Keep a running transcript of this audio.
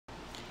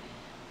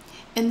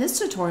In this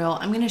tutorial,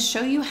 I'm going to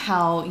show you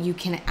how you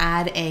can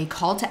add a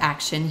call to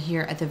action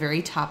here at the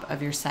very top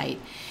of your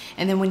site.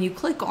 And then when you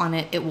click on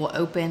it, it will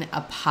open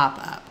a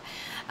pop-up.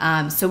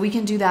 So we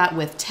can do that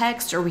with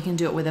text or we can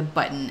do it with a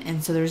button.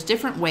 And so there's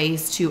different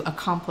ways to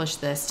accomplish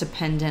this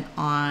dependent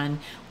on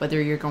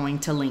whether you're going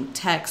to link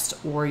text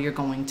or you're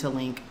going to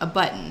link a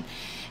button.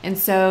 And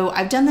so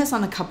I've done this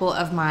on a couple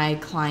of my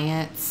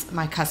clients,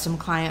 my custom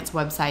clients'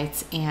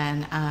 websites,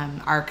 and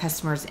our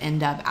customers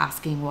end up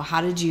asking, well, how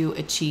did you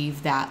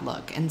achieve that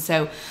look? And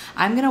so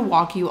I'm going to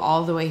walk you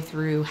all the way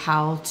through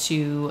how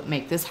to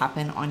make this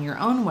happen on your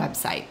own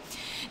website.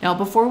 Now,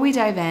 before we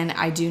dive in,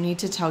 I do need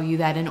to tell you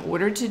that in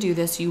order to do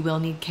this, you will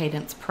need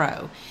Kadence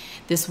Pro.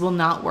 This will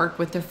not work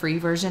with the free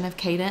version of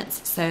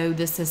Kadence, so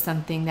this is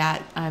something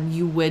that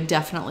you would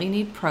definitely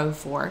need Pro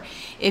for.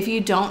 If you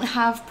don't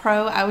have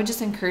Pro, I would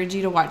just encourage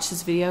you to watch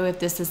this video if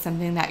this is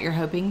something that you're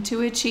hoping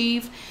to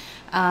achieve.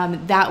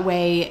 That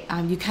way,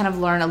 you kind of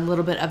learn a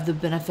little bit of the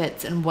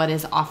benefits and what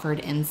is offered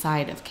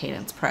inside of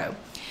Kadence Pro.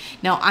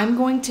 Now, I'm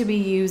going to be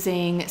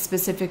using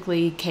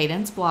specifically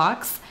Kadence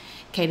Blocks,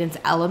 Kadence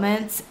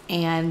Elements,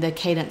 and the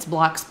Kadence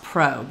Blocks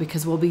Pro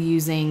because we'll be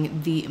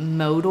using the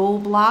Modal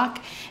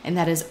block, and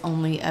that is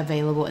only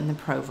available in the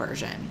Pro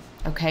version.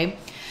 Okay,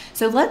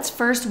 so let's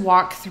first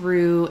walk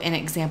through an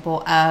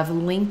example of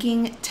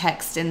linking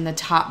text in the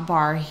top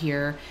bar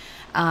here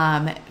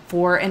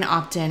for an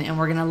opt-in, and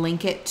we're going to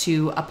link it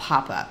to a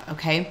pop-up.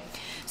 Okay,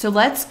 so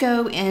let's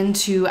go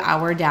into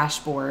our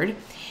dashboard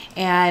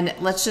and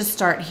let's just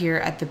start here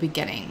at the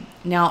beginning.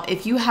 Now,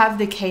 if you have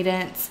the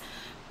Kadence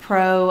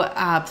Pro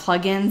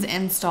plugins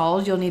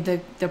installed, you'll need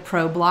the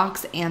Pro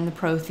blocks and the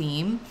Pro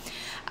theme.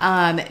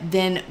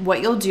 Then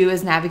what you'll do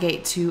is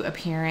navigate to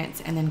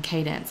Appearance and then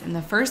Kadence. And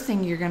the first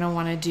thing you're going to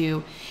want to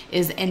do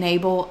is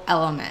enable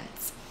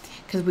Elements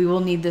because we will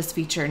need this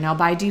feature. Now,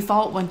 by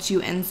default, once you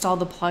install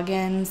the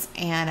plugins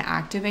and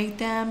activate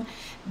them,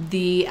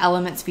 the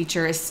Elements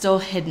feature is still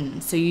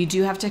hidden. So you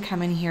do have to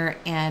come in here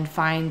and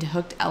find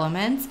Hooked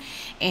Elements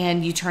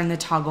and you turn the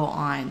toggle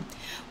on.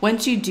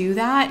 Once you do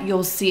that,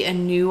 you'll see a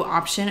new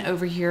option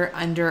over here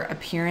under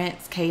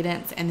Appearance,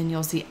 Kadence, and then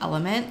you'll see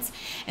Elements.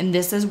 And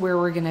this is where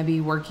we're going to be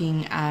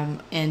working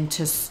in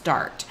to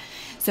start.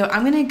 So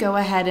I'm going to go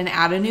ahead and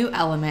add a new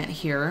element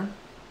here.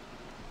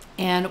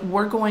 And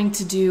we're going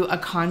to do a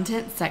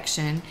content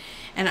section.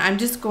 And I'm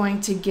just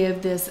going to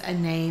give this a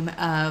name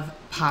of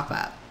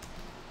Pop-Up.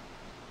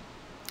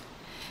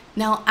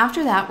 Now,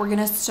 after that, we're going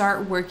to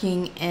start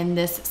working in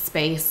this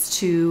space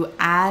to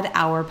add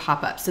our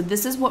pop-up. So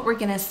this is what we're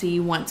going to see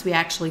once we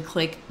actually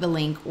click the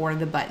link or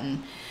the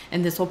button,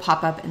 and this will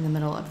pop up in the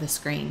middle of the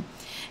screen.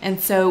 And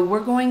so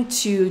we're going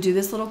to do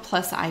this little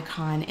plus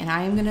icon, and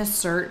I am going to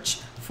search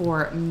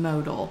for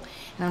Modal,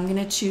 and I'm going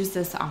to choose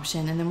this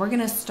option, and then we're going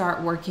to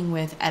start working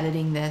with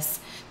editing this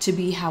to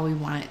be how we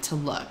want it to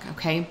look.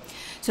 Okay,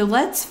 so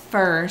let's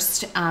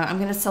first, I'm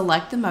going to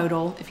select the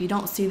Modal. If you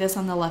don't see this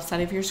on the left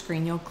side of your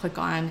screen, you'll click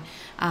on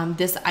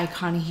this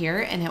icon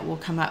here and it will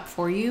come up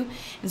for you.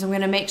 And so I'm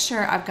going to make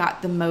sure I've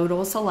got the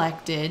Modal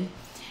selected.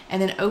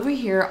 And then over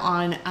here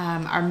on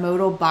our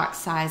Modal box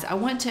size, I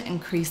want to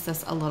increase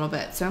this a little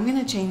bit. So I'm going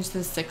to change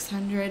this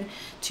 600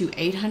 to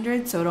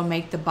 800 so it'll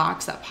make the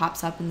box that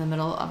pops up in the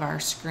middle of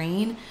our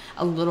screen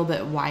a little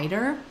bit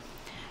wider.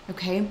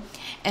 Okay,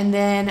 and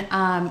then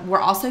we're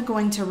also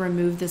going to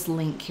remove this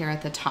link here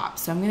at the top.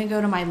 So I'm going to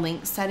go to my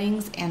link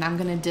settings and I'm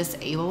going to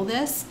disable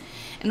this.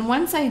 And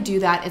once I do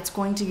that, it's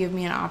going to give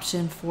me an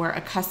option for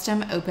a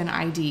custom open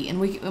ID. And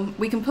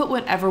we can put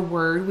whatever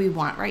word we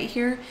want right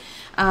here.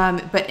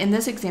 But in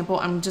this example,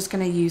 I'm just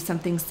going to use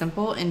something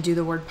simple and do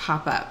the word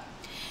pop-up.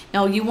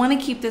 Now, you want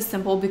to keep this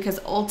simple because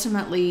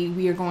ultimately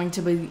we are going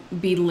to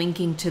be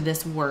linking to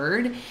this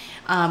word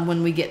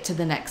when we get to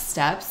the next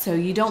step. So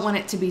you don't want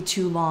it to be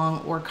too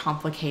long or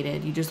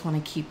complicated. You just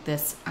want to keep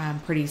this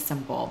pretty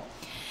simple.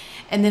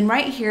 And then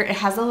right here, it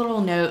has a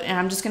little note, and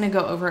I'm just going to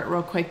go over it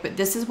real quick, but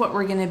this is what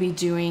we're going to be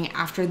doing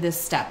after this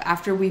step,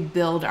 after we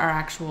build our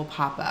actual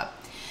pop-up.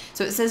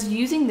 So it says,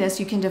 using this,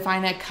 you can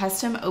define a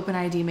custom open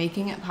ID,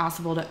 making it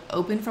possible to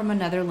open from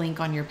another link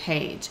on your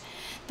page.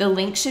 The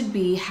link should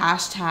be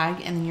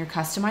hashtag and then your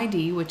custom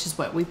ID, which is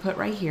what we put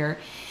right here.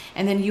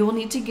 And then you will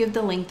need to give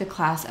the link the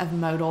class of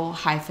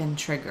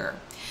modal-trigger.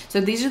 So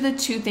these are the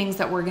two things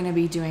that we're going to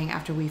be doing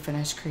after we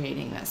finish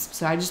creating this.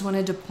 So I just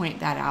wanted to point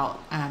that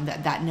out,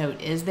 that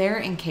note is there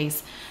in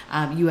case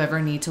you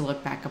ever need to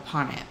look back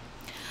upon it.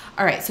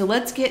 All right, so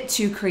let's get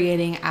to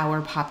creating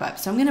our pop-up.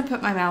 So I'm going to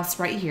put my mouse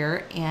right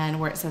here and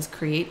where it says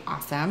Create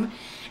Awesome.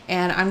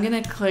 And I'm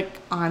going to click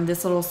on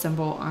this little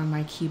symbol on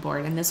my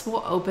keyboard, and this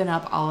will open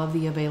up all of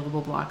the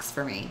available blocks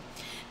for me.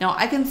 Now,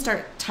 I can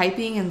start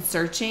typing and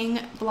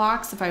searching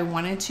blocks if I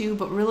wanted to,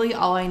 but really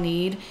all I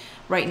need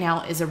right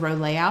now is a row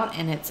layout,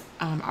 and it's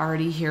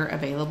already here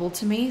available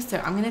to me. So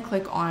I'm going to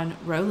click on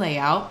Row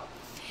Layout,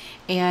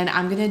 and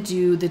I'm going to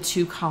do the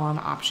 2-column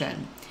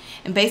option.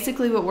 And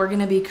basically what we're going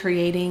to be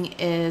creating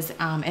is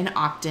an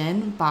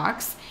opt-in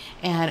box,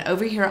 and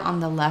over here on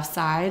the left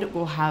side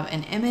we'll have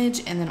an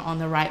image, and then on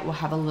the right we'll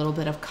have a little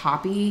bit of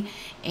copy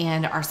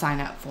and our sign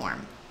up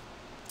form.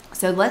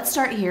 So let's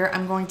start here.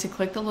 I'm going to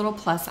click the little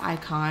plus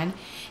icon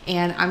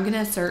and I'm going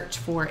to search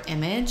for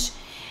image.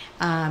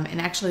 And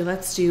actually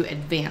let's do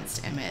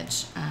advanced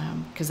image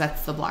because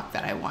that's the block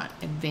that I want,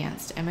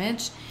 advanced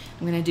image.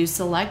 I'm going to do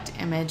select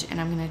image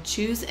and I'm going to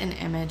choose an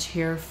image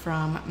here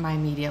from my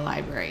media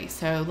library.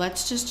 So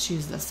let's just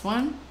choose this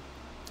one.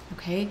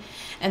 Okay,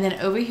 and then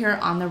over here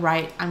on the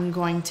right, I'm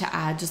going to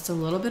add just a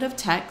little bit of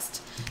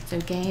text. So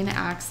gain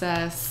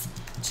access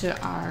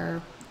to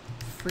our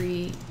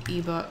free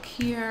ebook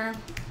here.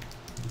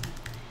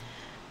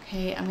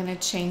 Okay, I'm going to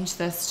change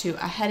this to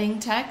a heading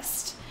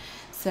text.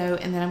 So,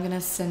 and then I'm going to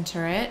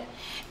center it.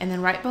 And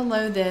then right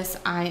below this,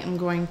 I am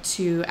going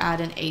to add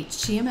an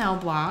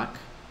HTML block.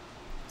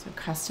 So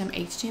custom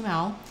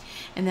HTML.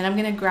 And then I'm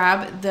going to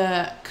grab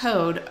the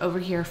code over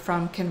here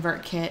from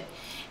ConvertKit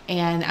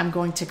and I'm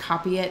going to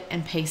copy it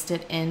and paste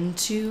it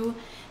into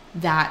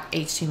that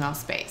HTML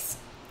space.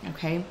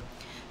 Okay,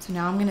 so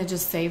now I'm going to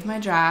just save my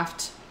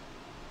draft.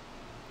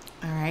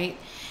 All right,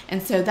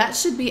 and so that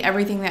should be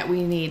everything that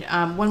we need.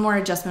 One more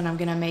adjustment I'm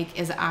going to make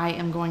is I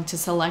am going to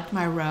select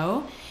my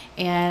row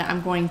and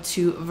I'm going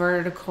to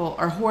vertical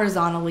or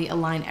horizontally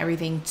align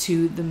everything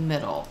to the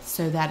middle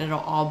so that it'll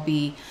all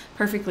be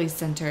perfectly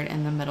centered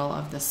in the middle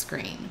of the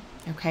screen.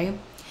 Okay.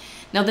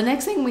 Now the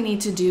next thing we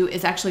need to do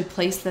is actually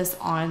place this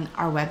on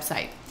our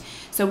website.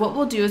 So what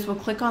we'll do is we'll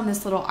click on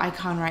this little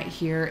icon right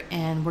here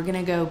and we're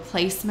gonna go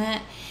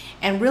placement.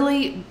 And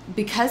really,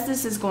 because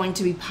this is going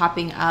to be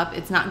popping up,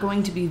 it's not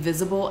going to be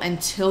visible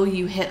until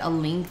you hit a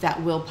link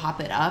that will pop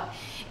it up.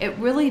 It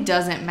really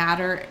doesn't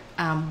matter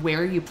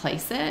where you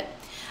place it.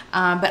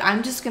 But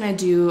I'm just gonna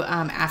do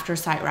after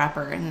site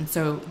wrapper, and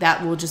so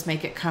that will just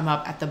make it come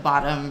up at the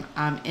bottom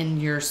in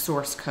your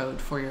source code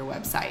for your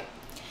website.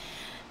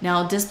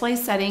 Now display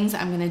settings,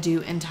 I'm going to do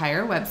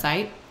entire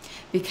website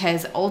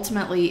because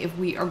ultimately if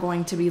we are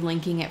going to be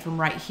linking it from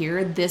right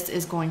here, this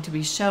is going to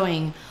be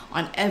showing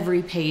on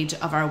every page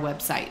of our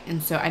website.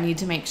 And so I need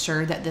to make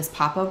sure that this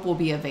pop-up will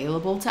be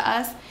available to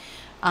us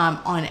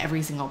on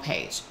every single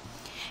page.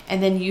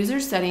 And then user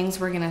settings,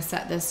 we're going to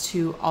set this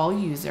to all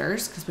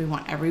users because we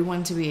want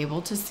everyone to be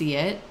able to see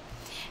it.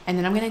 And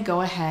then I'm going to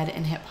go ahead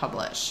and hit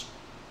publish.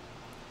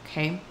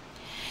 Okay.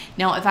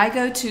 Now, if I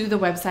go to the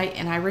website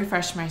and I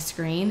refresh my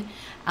screen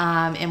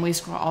and we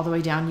scroll all the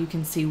way down, you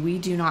can see we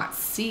do not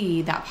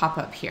see that pop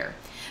up here.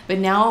 But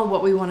now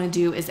what we want to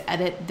do is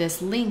edit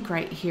this link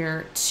right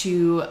here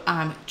to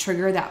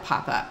trigger that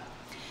pop up.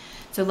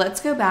 So let's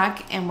go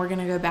back and we're going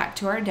to go back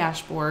to our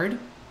dashboard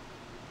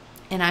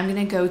and I'm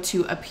going to go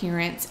to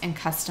appearance and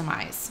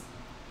customize.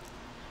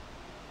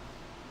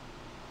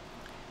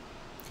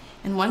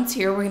 And once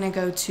here, we're going to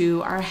go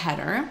to our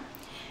header.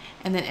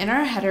 And then in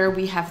our header,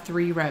 we have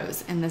 3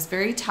 rows. And this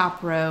very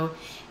top row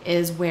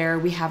is where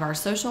we have our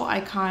social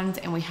icons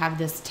and we have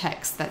this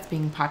text that's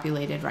being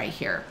populated right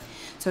here.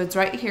 So it's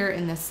right here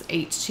in this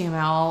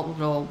HTML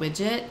little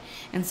widget.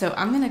 And so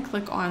I'm going to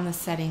click on the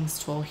settings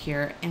tool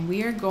here and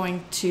we are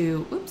going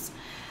to,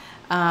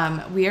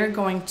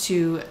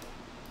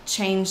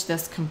 change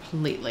this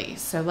completely.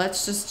 So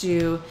let's just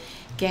do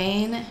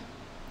gain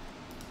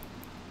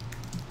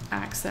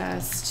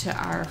access to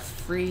our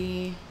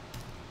free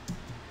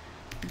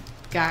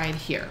guide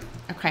here.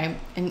 Okay,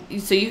 and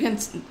so you can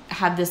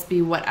have this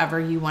be whatever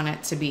you want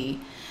it to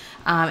be.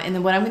 And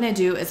then what I'm going to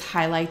do is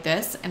highlight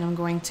this and I'm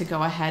going to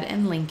go ahead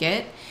and link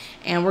it.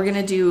 And we're going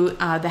to do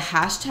the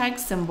hashtag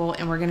symbol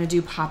and we're going to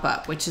do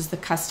pop-up, which is the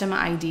custom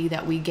ID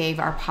that we gave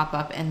our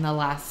pop-up in the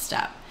last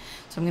step.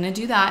 So I'm going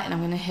to do that and I'm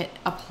going to hit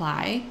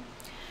apply.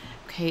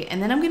 Okay, and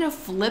then I'm going to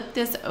flip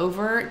this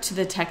over to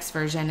the text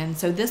version. And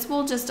so this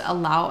will just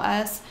allow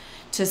us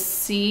to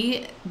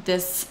see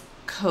this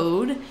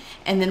code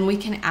and then we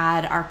can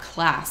add our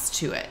class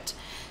to it.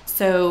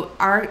 So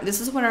this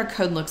is what our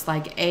code looks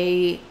like,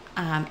 href,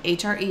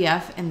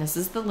 and this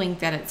is the link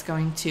that it's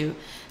going to.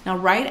 Now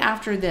right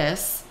after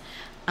this,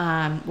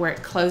 where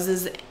it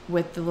closes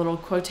with the little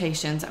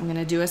quotations, I'm going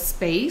to do a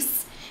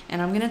space and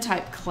I'm going to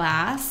type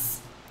class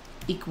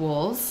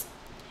equals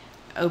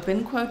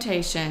open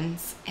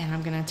quotations and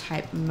I'm going to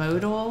type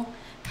modal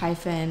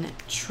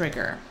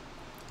 -trigger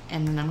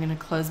and then I'm going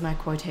to close my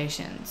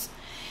quotations.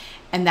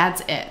 And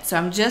that's it. So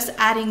I'm just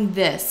adding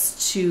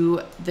this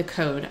to the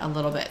code a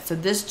little bit. So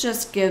this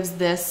just gives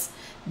this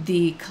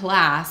the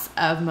class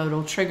of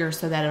modal trigger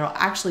so that it'll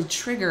actually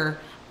trigger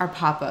our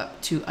pop-up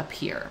to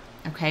appear.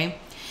 Okay.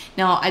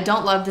 Now I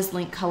don't love this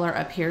link color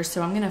up here,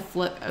 so I'm going to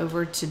flip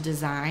over to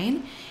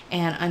design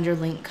and under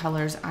link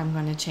colors, I'm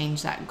going to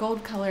change that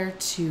gold color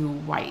to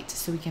white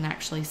so we can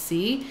actually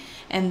see.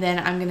 And then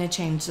I'm going to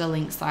change the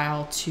link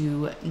style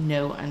to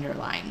no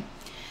underline.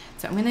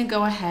 So I'm going to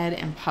go ahead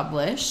and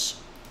publish.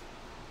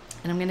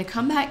 And I'm going to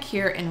come back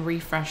here and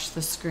refresh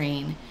the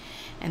screen.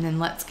 And then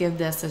let's give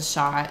this a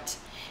shot.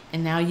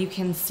 And now you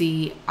can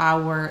see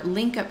our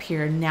link up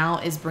here now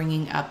is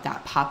bringing up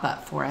that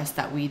pop-up for us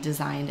that we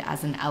designed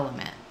as an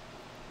element.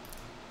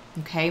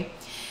 Okay.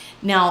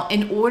 Now,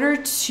 in order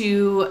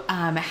to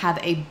have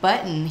a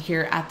button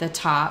here at the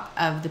top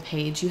of the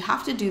page, you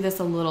have to do this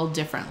a little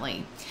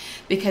differently.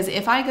 Because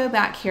if I go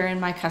back here in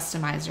my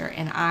customizer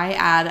and I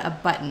add a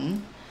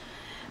button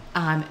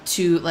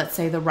to, let's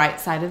say, the right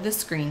side of the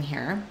screen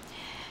here,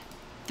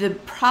 the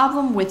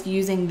problem with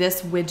using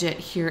this widget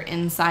here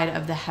inside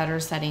of the header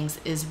settings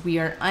is we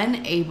are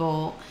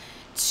unable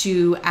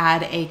to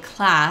add a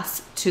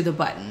class to the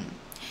button.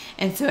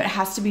 And so it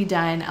has to be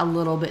done a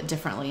little bit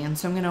differently. And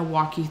so I'm going to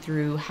walk you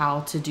through how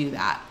to do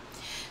that.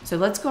 So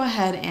let's go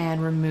ahead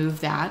and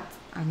remove that.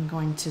 I'm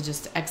going to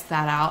just X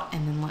that out,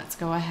 and then let's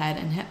go ahead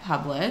and hit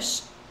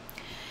publish.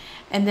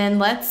 And then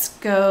let's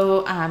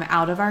go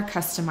out of our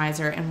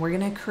customizer, and we're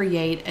going to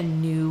create a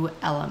new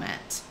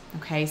element.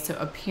 Okay, so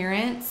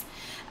appearance,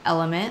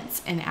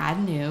 elements, and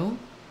add new.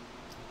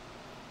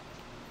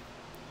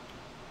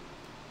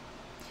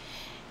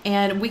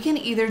 And we can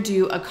either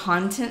do a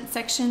content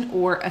section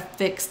or a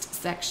fixed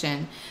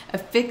section. A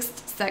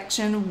fixed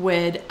section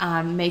would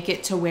make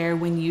it to where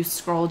when you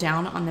scroll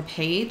down on the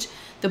page,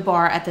 the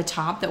bar at the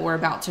top that we're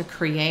about to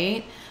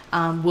create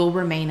will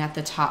remain at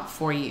the top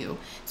for you.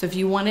 So if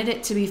you wanted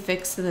it to be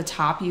fixed to the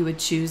top, you would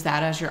choose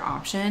that as your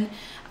option.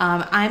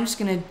 I'm just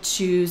gonna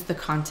choose the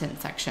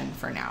content section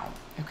for now,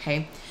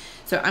 okay?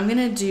 So I'm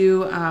gonna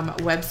do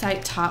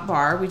website top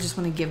bar. We just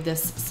wanna give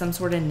this some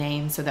sort of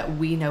name so that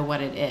we know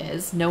what it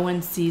is. No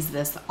one sees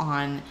this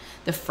on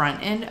the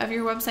front end of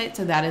your website,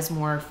 so that is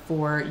more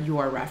for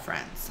your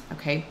reference,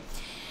 okay?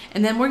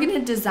 And then we're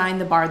gonna design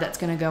the bar that's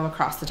gonna go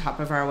across the top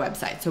of our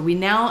website. So we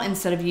now,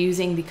 instead of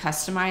using the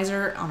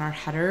customizer on our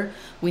header,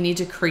 we need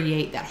to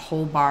create that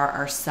whole bar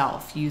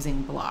ourselves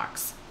using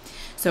blocks.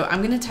 So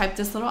I'm gonna type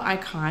this little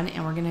icon,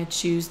 and we're gonna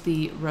choose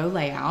the row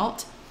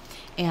layout.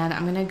 And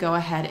I'm gonna go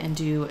ahead and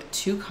do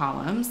 2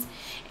 columns.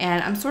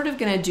 And I'm sort of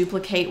gonna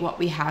duplicate what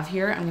we have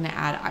here. I'm gonna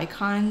add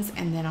icons,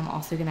 and then I'm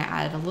also gonna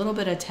add a little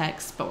bit of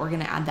text, but we're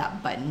gonna add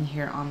that button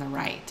here on the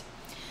right.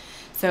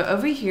 So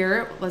over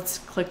here, let's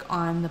click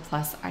on the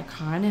plus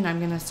icon, and I'm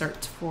gonna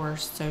search for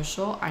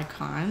social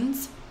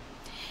icons.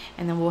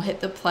 And then we'll hit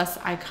the plus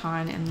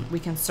icon, and we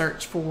can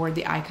search for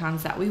the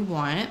icons that we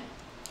want.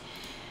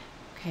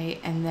 Okay,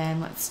 and then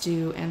let's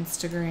do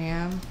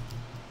Instagram.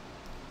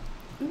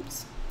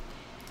 Oops.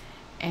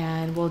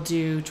 And we'll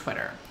do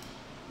Twitter.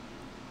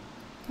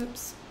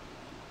 Oops.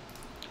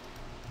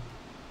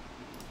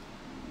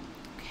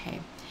 Okay.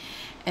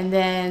 And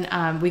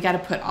then we got to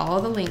put all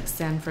of the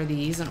links in for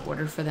these in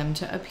order for them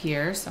to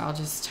appear. So I'll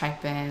just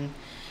type in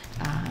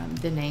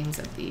the names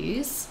of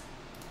these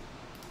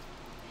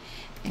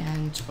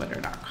and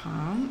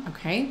twitter.com.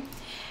 Okay.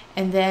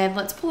 And then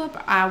let's pull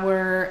up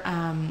our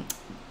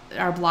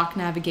block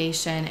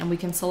navigation, and we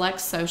can select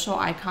social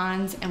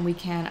icons, and we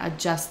can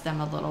adjust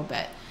them a little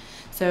bit.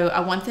 So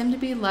I want them to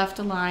be left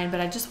aligned, but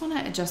I just want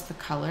to adjust the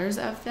colors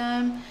of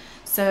them.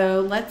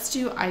 So let's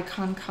do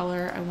icon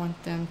color. I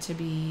want them to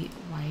be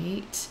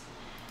white.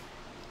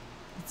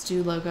 Let's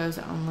do logos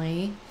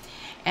only.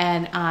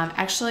 And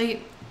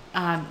actually,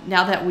 now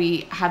that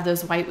we have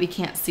those white, we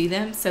can't see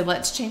them. So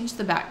let's change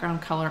the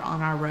background color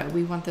on our row.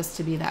 We want this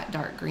to be that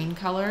dark green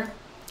color.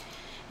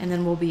 And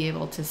then we'll be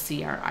able to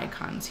see our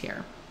icons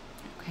here.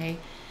 Okay.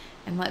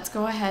 And let's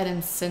go ahead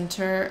and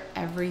center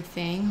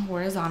everything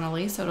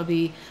horizontally, so it'll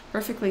be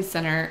perfectly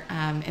centered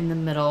in the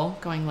middle,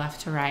 going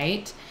left to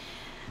right.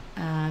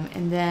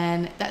 And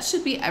then that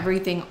should be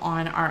everything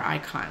on our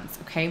icons,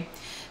 okay?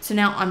 So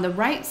now on the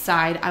right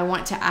side, I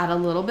want to add a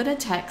little bit of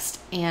text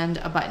and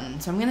a button.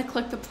 So I'm gonna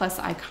click the plus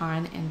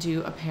icon and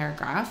do a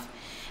paragraph.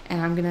 And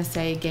I'm gonna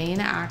say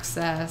gain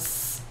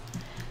access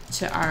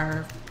to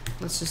our,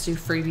 let's just do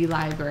freebie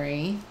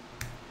library.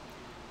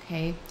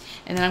 Okay,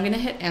 and then I'm gonna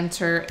hit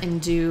enter and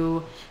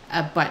do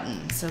a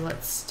button. So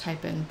let's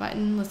type in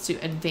button, let's do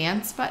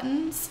advanced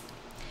buttons.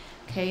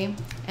 Okay,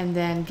 and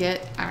then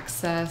get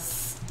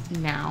access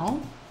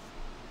now.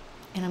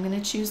 And I'm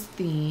gonna choose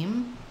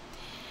theme.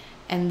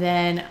 And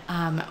then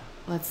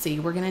let's see,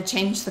 we're gonna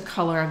change the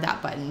color of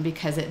that button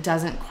because it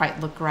doesn't quite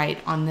look right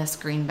on this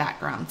green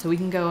background. So we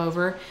can go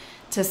over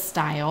to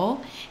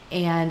style,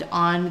 and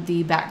on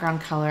the background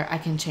color I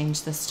can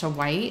change this to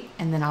white,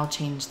 and then I'll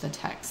change the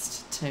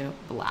text to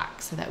black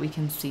so that we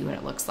can see what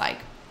it looks like.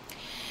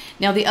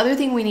 Now the other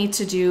thing we need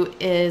to do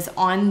is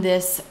on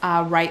this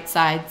right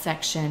side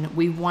section,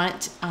 we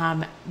want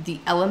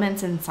the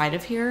elements inside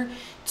of here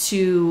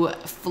to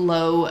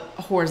flow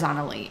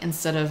horizontally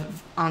instead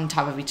of on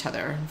top of each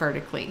other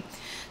vertically.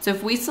 So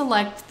if we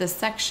select the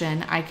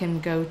section, I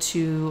can go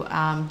to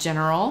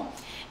general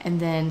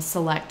and then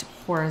select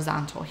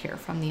horizontal here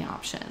from the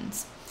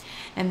options.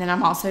 And then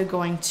I'm also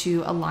going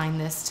to align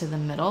this to the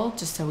middle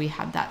just so we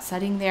have that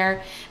setting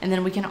there. And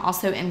then we can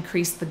also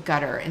increase the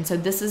gutter. And so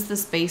this is the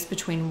space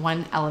between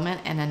one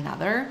element and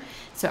another.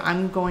 So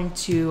I'm going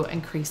to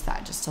increase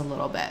that just a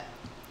little bit.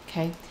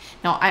 Okay.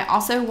 Now I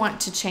also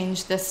want to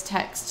change this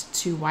text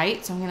to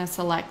white. So I'm going to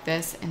select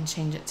this and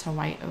change it to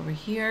white over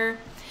here.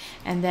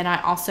 And then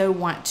I also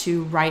want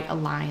to right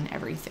align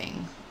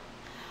everything.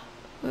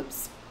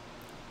 Whoops.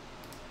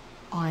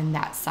 on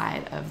that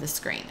side of the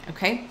screen,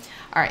 okay?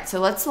 All right, so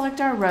let's select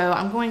our row.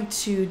 I'm going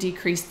to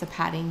decrease the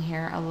padding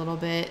here a little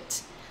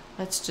bit.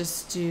 Let's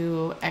just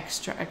do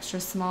extra, extra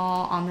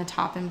small on the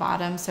top and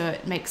bottom so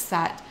it makes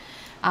that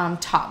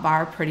top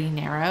bar pretty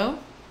narrow.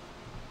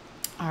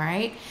 All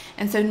right,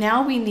 and so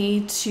now we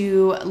need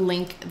to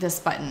link this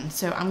button.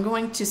 So I'm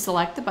going to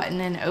select the button,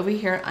 and over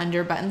here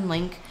under button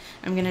link,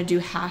 I'm gonna do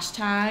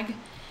hashtag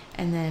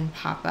and then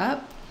pop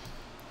up.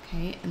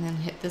 Okay, and then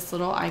hit this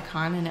little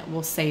icon and it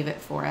will save it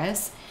for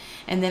us.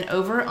 And then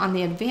over on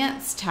the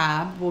advanced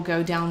tab, we'll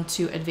go down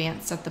to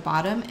advanced at the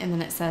bottom, and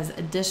then it says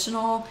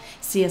additional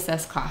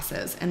CSS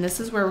classes. And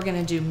this is where we're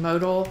gonna do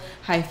modal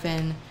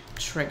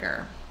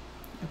 -trigger,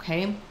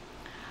 okay?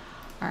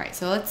 All right,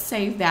 so let's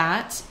save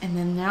that. And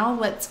then now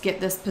let's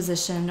get this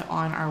positioned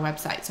on our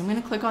website. So I'm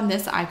gonna click on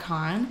this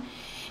icon,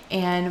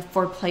 and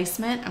for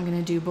placement, I'm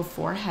gonna do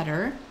before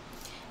header,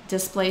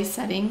 display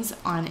settings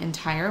on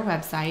entire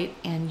website,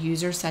 and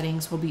user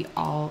settings will be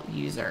all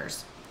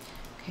users.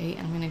 Okay,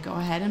 I'm gonna go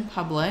ahead and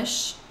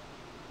publish.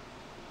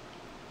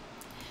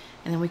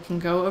 And then we can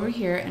go over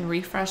here and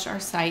refresh our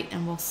site,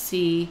 and we'll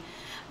see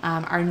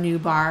our new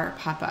bar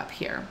pop up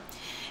here.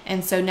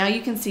 And so now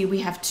you can see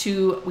we have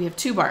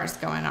two bars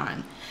going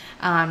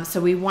on. So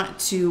we want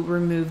to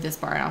remove this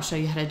bar, and I'll show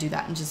you how to do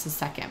that in just a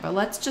second. But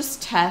let's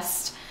just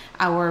test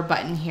our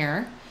button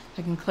here.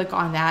 I can click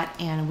on that,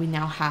 and we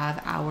now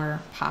have our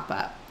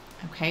pop-up,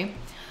 okay?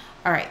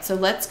 All right, so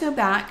let's go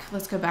back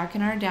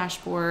in our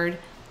dashboard,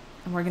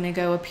 and we're gonna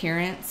go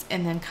appearance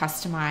and then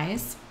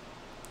customize.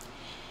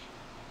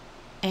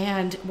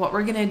 And what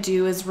we're gonna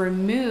do is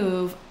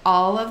remove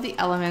all of the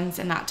elements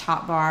in that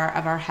top bar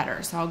of our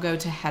header. So I'll go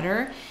to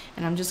header,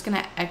 and I'm just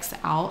gonna X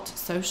out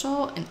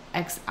social and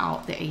X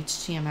out the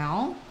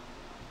HTML,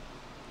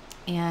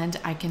 and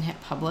I can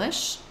hit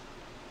publish.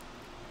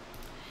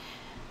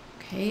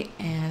 Okay,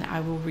 and I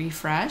will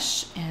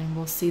refresh, and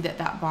we'll see that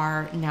that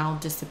bar now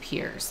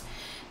disappears.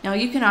 Now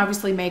you can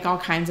obviously make all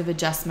kinds of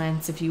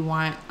adjustments if you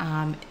want.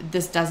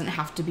 This doesn't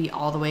have to be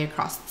all the way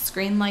across the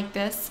screen like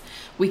this.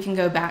 We can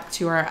go back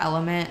to our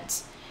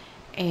element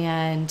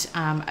and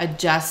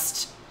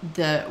adjust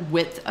the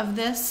width of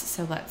this.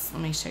 So let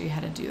me show you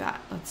how to do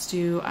that. Let's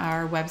do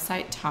our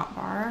website top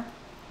bar.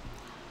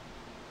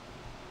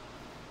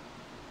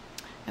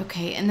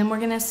 Okay, and then we're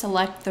gonna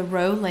select the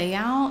row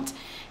layout,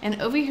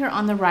 and over here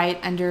on the right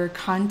under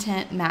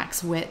content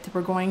max width,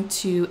 we're going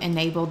to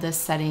enable this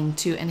setting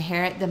to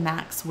inherit the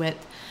max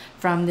width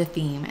from the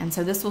theme. And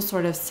so this will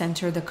sort of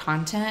center the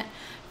content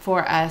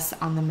for us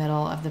on the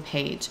middle of the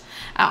page.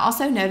 I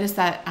also noticed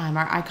that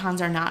our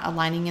icons are not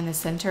aligning in the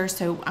center,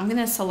 so I'm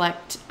gonna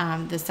select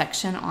the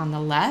section on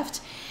the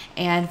left,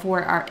 and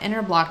for our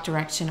inner block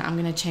direction, I'm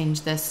gonna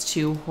change this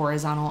to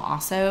horizontal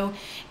also,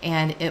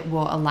 and it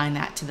will align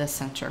that to the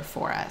center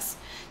for us.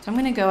 So I'm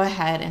gonna go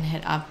ahead and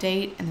hit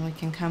update, and then we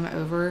can come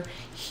over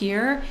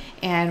here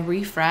and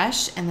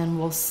refresh, and then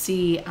we'll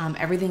see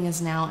everything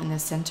is now in the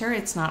center.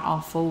 It's not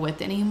all full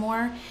width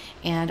anymore,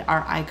 and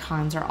our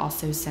icons are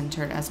also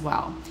centered as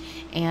well.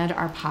 And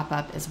our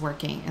pop-up is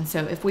working. And so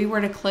if we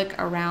were to click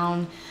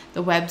around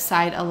the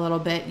website a little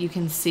bit, you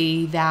can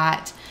see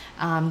that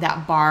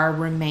that bar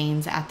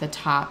remains at the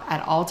top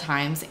at all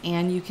times,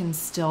 and you can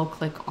still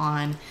click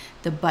on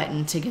the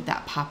button to get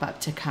that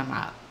pop-up to come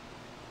up.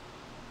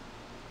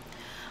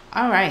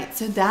 All right,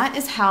 so that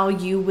is how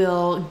you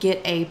will get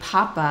a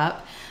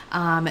pop-up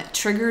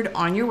triggered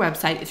on your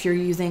website if you're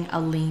using a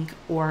link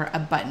or a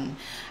button.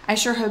 I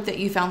sure hope that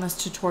you found this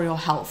tutorial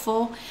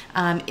helpful.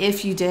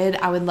 If you did,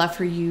 I would love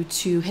for you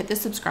to hit the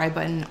subscribe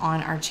button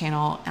on our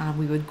channel.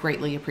 We would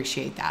greatly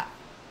appreciate that.